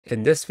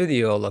In this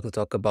video, I'd like to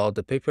talk about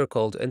the paper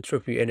called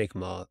Entropy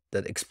Enigma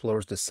that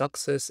explores the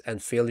success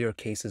and failure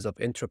cases of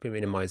entropy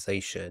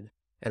minimization.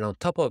 And on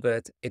top of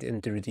it, it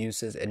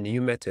introduces a new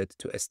method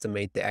to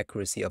estimate the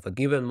accuracy of a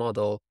given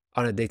model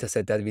on a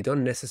dataset that we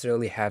don't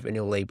necessarily have any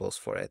labels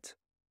for it.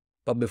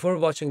 But before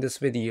watching this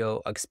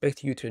video, I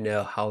expect you to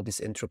know how this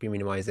entropy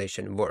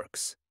minimization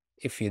works.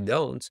 If you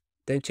don't,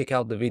 then check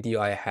out the video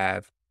I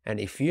have, and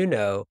if you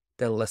know,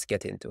 then let's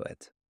get into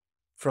it.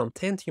 From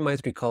 10th, you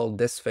might recall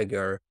this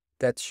figure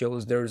that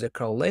shows there is a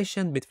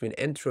correlation between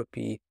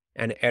entropy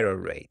and error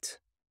rate.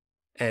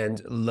 And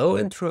low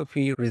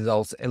entropy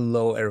results in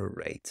low error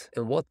rate.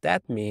 And what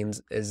that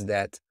means is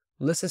that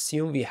let's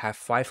assume we have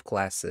 5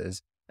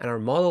 classes and our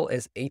model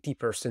is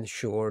 80%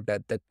 sure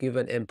that the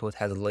given input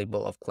has a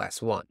label of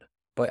class 1.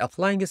 By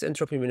applying this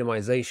entropy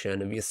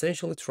minimization, we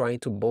essentially trying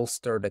to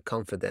bolster the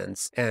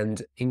confidence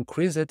and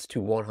increase it to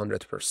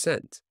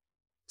 100%.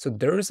 So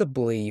there is a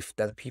belief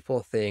that people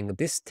think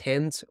this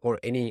 10th or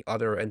any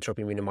other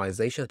entropy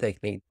minimization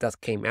technique that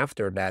came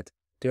after that,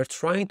 they're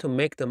trying to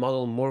make the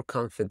model more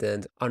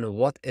confident on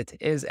what it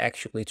is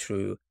actually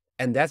true,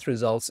 and that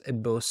results in a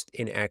boost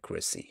in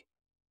accuracy.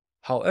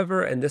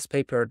 However, in this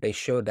paper, they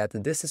show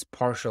that this is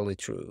partially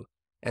true,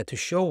 and to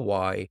show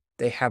why,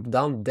 they have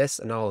done this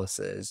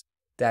analysis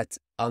that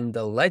on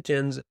the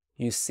legends,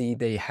 you see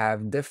they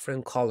have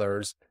different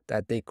colors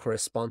that they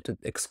correspond to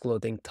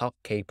excluding top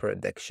K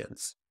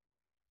predictions.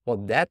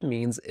 What that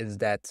means is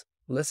that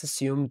let's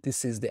assume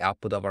this is the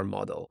output of our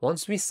model.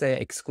 Once we say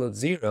exclude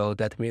 0,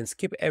 that means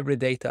keep every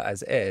data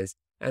as is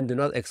and do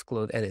not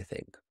exclude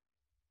anything.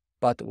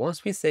 But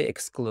once we say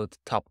exclude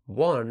top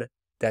 1,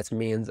 that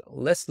means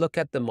let's look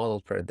at the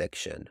model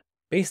prediction.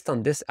 Based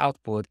on this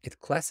output, it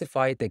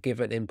classified the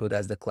given input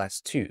as the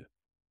class 2.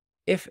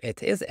 If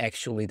it is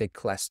actually the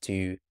class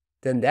 2,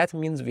 then that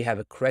means we have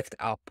a correct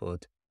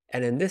output,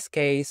 and in this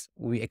case,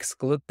 we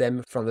exclude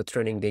them from the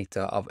training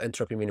data of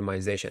entropy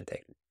minimization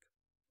technique.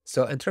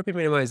 So entropy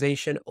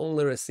minimization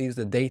only receives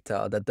the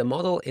data that the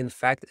model in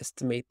fact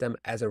estimate them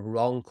as a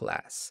wrong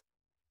class.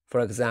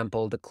 For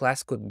example, the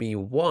class could be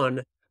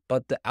 1,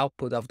 but the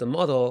output of the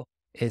model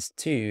is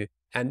 2,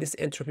 and this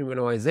entropy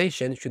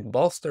minimization should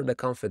bolster the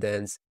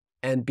confidence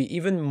and be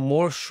even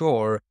more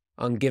sure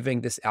on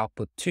giving this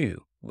output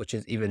 2, which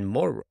is even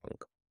more wrong.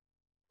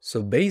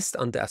 So based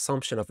on the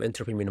assumption of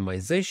entropy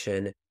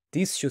minimization,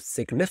 these should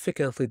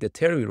significantly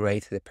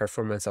deteriorate the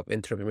performance of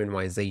entropy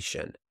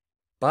minimization.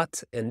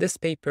 But in this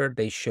paper,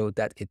 they showed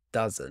that it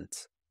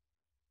doesn't.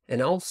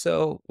 And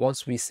also,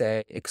 once we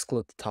say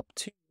exclude the top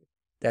 2,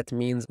 that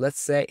means, let's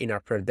say in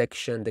our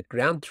prediction, the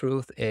ground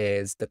truth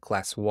is the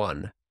class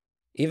 1.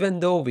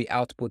 Even though we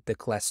output the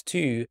class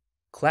 2,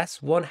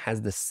 class 1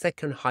 has the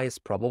second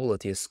highest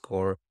probability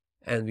score,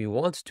 and we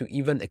want to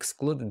even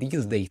exclude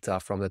these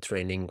data from the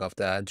training of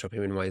the entropy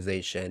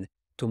minimization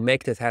to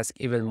make the task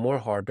even more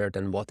harder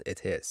than what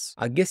it is.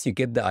 I guess you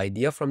get the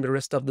idea from the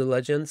rest of the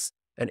legends.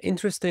 And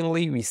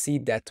interestingly, we see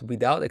that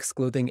without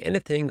excluding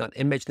anything on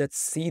ImageNet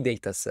C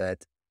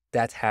dataset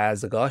that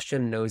has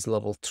Gaussian noise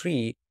level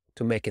 3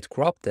 to make it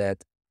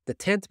corrupted, the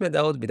 10th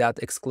method without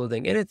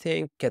excluding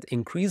anything can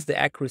increase the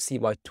accuracy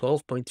by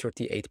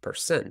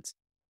 12.38%.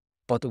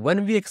 But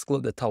when we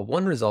exclude the top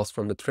 1 results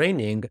from the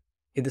training,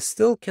 it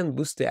still can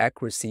boost the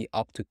accuracy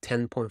up to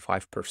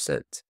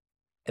 10.5%.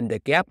 And the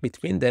gap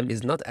between them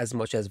is not as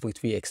much as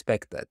what we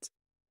expected.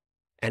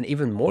 And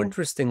even more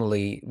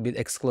interestingly, with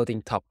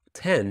excluding top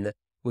 10,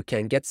 we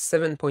can get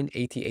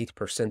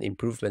 7.88%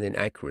 improvement in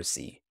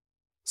accuracy.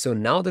 So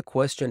now the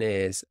question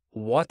is,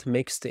 what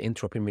makes the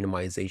entropy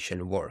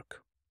minimization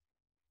work?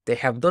 They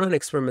have done an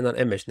experiment on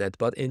ImageNet,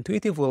 but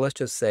intuitively, let's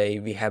just say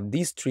we have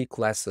these 3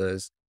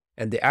 classes,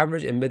 and the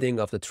average embedding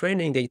of the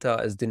training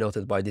data is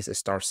denoted by this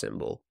star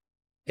symbol.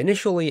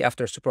 Initially,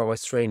 after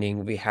supervised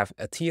training, we have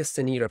a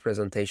TSNE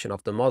representation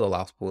of the model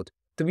output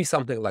to be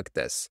something like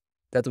this,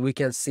 that we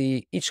can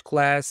see each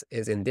class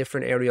is in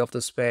different area of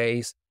the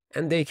space,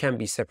 and they can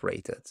be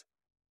separated.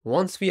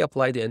 Once we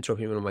apply the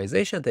entropy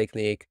minimization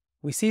technique,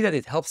 we see that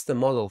it helps the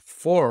model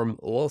form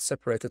a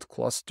well-separated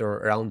cluster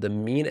around the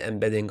mean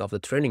embedding of the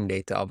training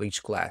data of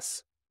each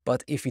class.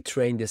 But if we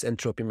train this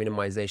entropy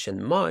minimization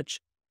much,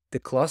 the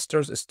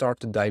clusters start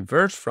to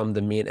diverge from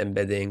the mean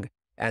embedding,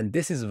 and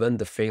this is when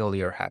the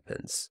failure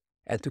happens.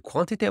 And to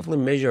quantitatively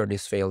measure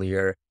this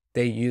failure,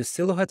 they use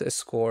silhouette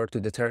score to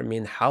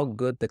determine how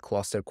good the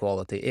cluster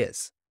quality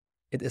is.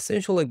 It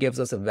essentially gives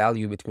us a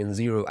value between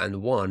 0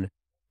 and 1,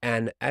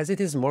 and as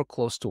it is more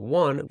close to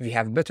 1, we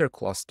have better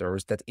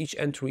clusters that each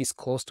entry is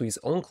close to its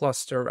own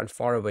cluster and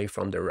far away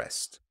from the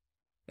rest.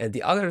 And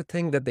the other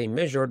thing that they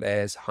measured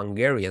is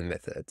Hungarian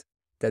method,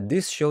 that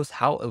this shows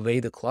how away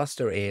the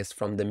cluster is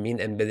from the mean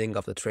embedding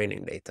of the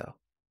training data.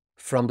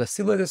 From the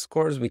silhouette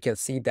scores, we can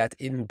see that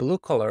in blue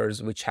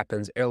colors, which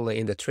happens early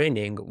in the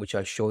training, which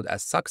I showed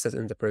as success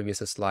in the previous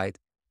slide,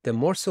 the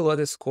more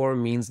silhouette score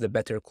means the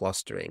better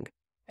clustering,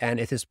 and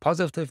it is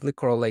positively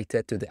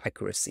correlated to the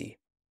accuracy.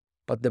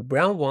 But the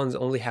brown ones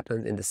only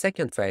happen in the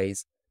second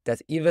phase,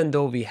 that even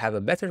though we have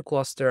a better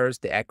clusters,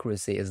 the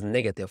accuracy is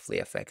negatively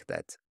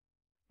affected.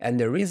 And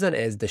the reason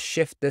is the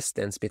shift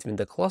distance between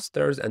the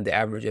clusters and the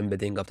average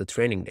embedding of the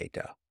training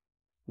data.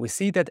 We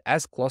see that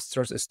as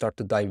clusters start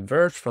to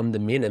diverge from the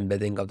mean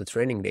embedding of the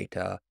training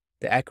data,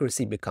 the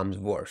accuracy becomes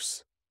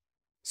worse.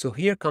 So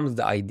here comes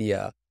the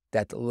idea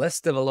that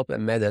let's develop a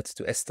method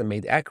to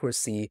estimate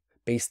accuracy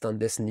based on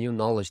this new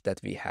knowledge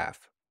that we have.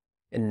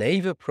 A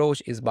naive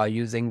approach is by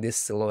using these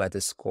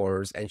silhouette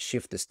scores and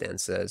shift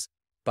distances,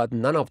 but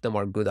none of them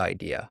are a good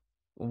idea.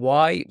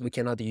 Why we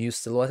cannot use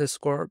silhouette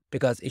score?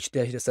 Because each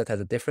dataset has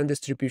a different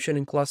distribution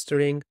in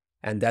clustering,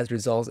 and that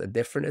results in a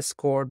different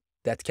score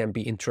that can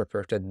be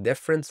interpreted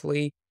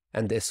differently,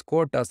 and the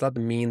score does not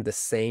mean the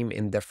same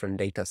in different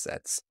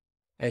datasets.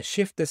 And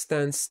shift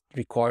distance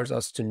requires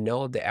us to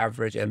know the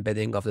average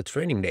embedding of the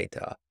training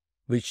data,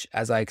 which,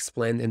 as I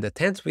explained in the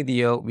 10th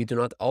video, we do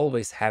not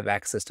always have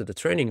access to the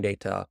training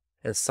data,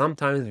 and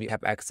sometimes we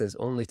have access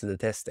only to the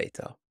test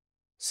data.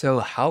 So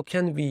how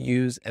can we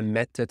use a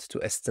method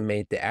to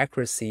estimate the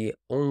accuracy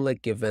only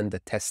given the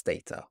test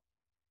data?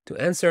 To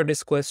answer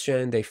this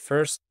question, they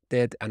first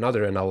did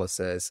another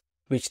analysis,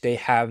 which they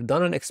have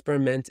done an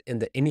experiment in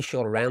the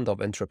initial round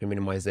of entropy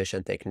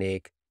minimization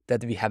technique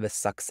that we have a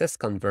success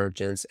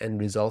convergence and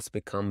results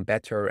become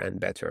better and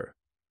better.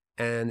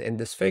 And in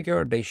this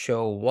figure, they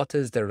show what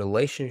is the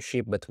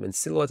relationship between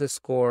silhouette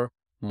score,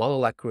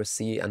 model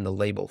accuracy, and the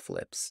label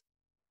flips.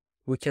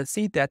 We can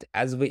see that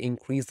as we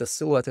increase the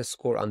silhouette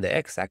score on the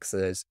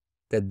x-axis,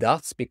 the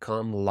dots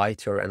become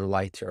lighter and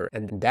lighter,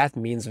 and that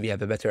means we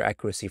have a better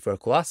accuracy for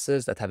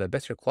classes that have a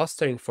better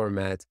clustering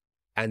format,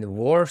 and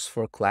worse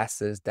for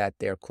classes that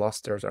their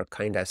clusters are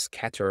kind of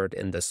scattered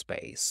in the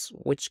space,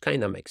 which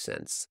kind of makes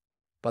sense.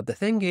 But the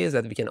thing is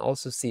that we can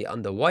also see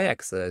on the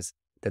y-axis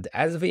that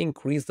as we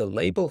increase the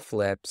label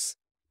flips,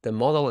 the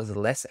model is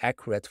less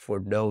accurate for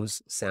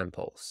those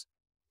samples.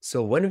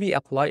 So when we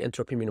apply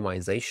entropy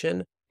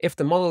minimization, if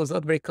the model is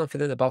not very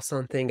confident about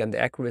something and the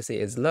accuracy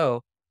is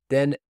low,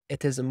 then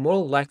it is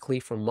more likely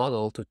for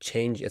model to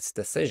change its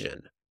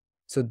decision.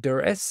 So there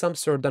is some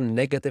sort of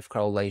negative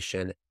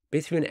correlation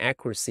between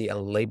accuracy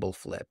and label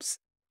flips,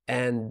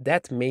 and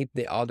that made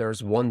the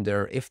authors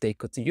wonder if they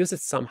could use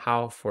it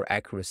somehow for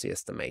accuracy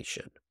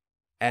estimation.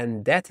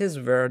 And that is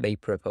where they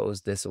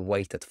propose this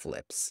weighted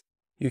flips.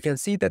 You can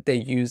see that they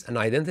use an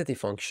identity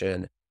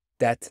function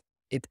that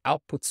it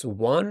outputs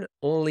 1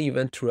 only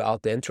when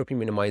throughout the entropy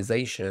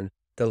minimization,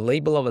 the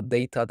label of a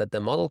data that the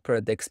model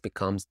predicts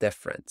becomes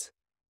different.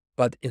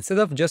 But instead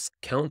of just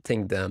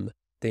counting them,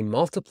 they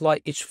multiply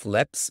each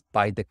flips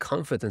by the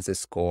confidence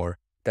score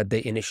that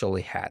they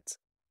initially had.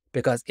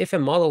 Because if a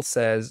model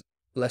says,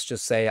 let's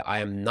just say I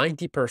am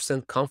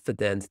 90%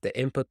 confident the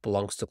input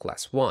belongs to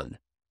class 1,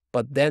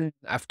 but then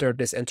after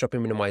this entropy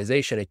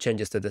minimization, it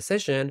changes the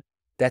decision,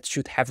 that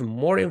should have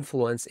more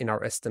influence in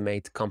our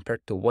estimate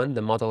compared to when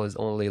the model is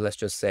only, let's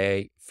just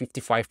say,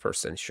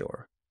 55%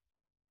 sure.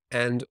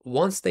 And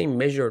once they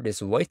measure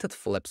these weighted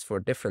flips for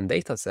different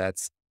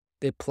datasets,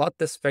 they plot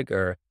this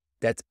figure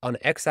that on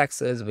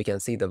x-axis we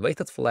can see the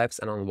weighted flips,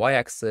 and on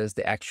y-axis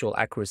the actual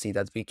accuracy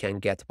that we can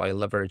get by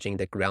leveraging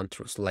the ground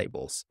truth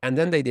labels. And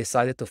then they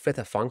decided to fit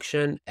a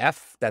function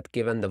f that,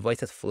 given the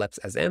weighted flips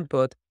as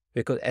input,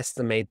 we could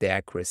estimate the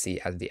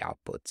accuracy as the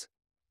output.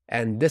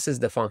 And this is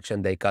the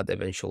function they got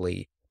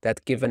eventually,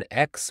 that given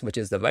x, which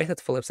is the weighted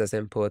flips as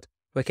input,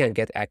 we can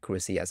get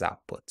accuracy as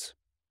output.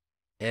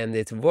 And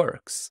it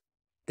works.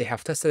 They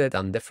have tested it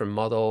on different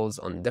models,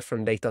 on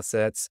different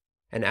datasets,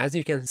 and as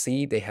you can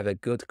see, they have a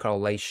good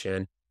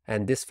correlation,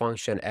 and this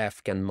function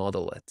f can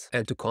model it.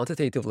 And to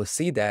quantitatively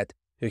see that,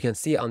 you can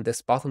see on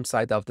this bottom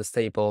side of this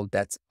table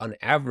that on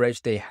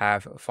average they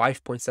have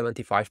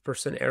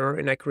 5.75% error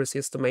in accuracy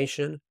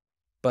estimation,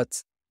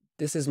 but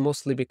this is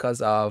mostly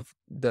because of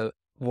the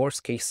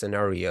worst case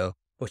scenario,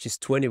 which is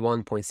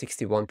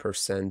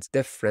 21.61%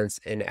 difference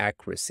in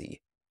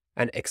accuracy.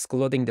 And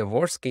excluding the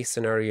worst case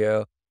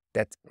scenario,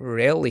 that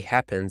rarely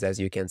happens, as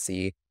you can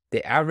see,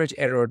 the average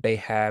error they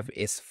have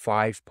is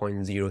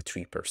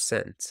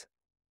 5.03%.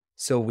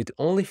 So with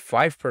only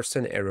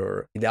 5%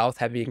 error, without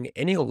having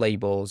any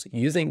labels,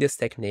 using this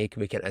technique,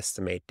 we can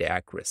estimate the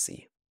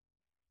accuracy.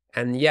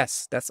 And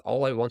yes, that's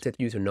all I wanted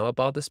you to know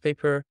about this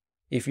paper.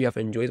 If you have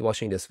enjoyed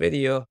watching this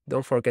video,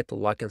 don't forget to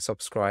like and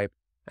subscribe.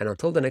 And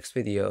until the next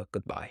video,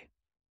 goodbye.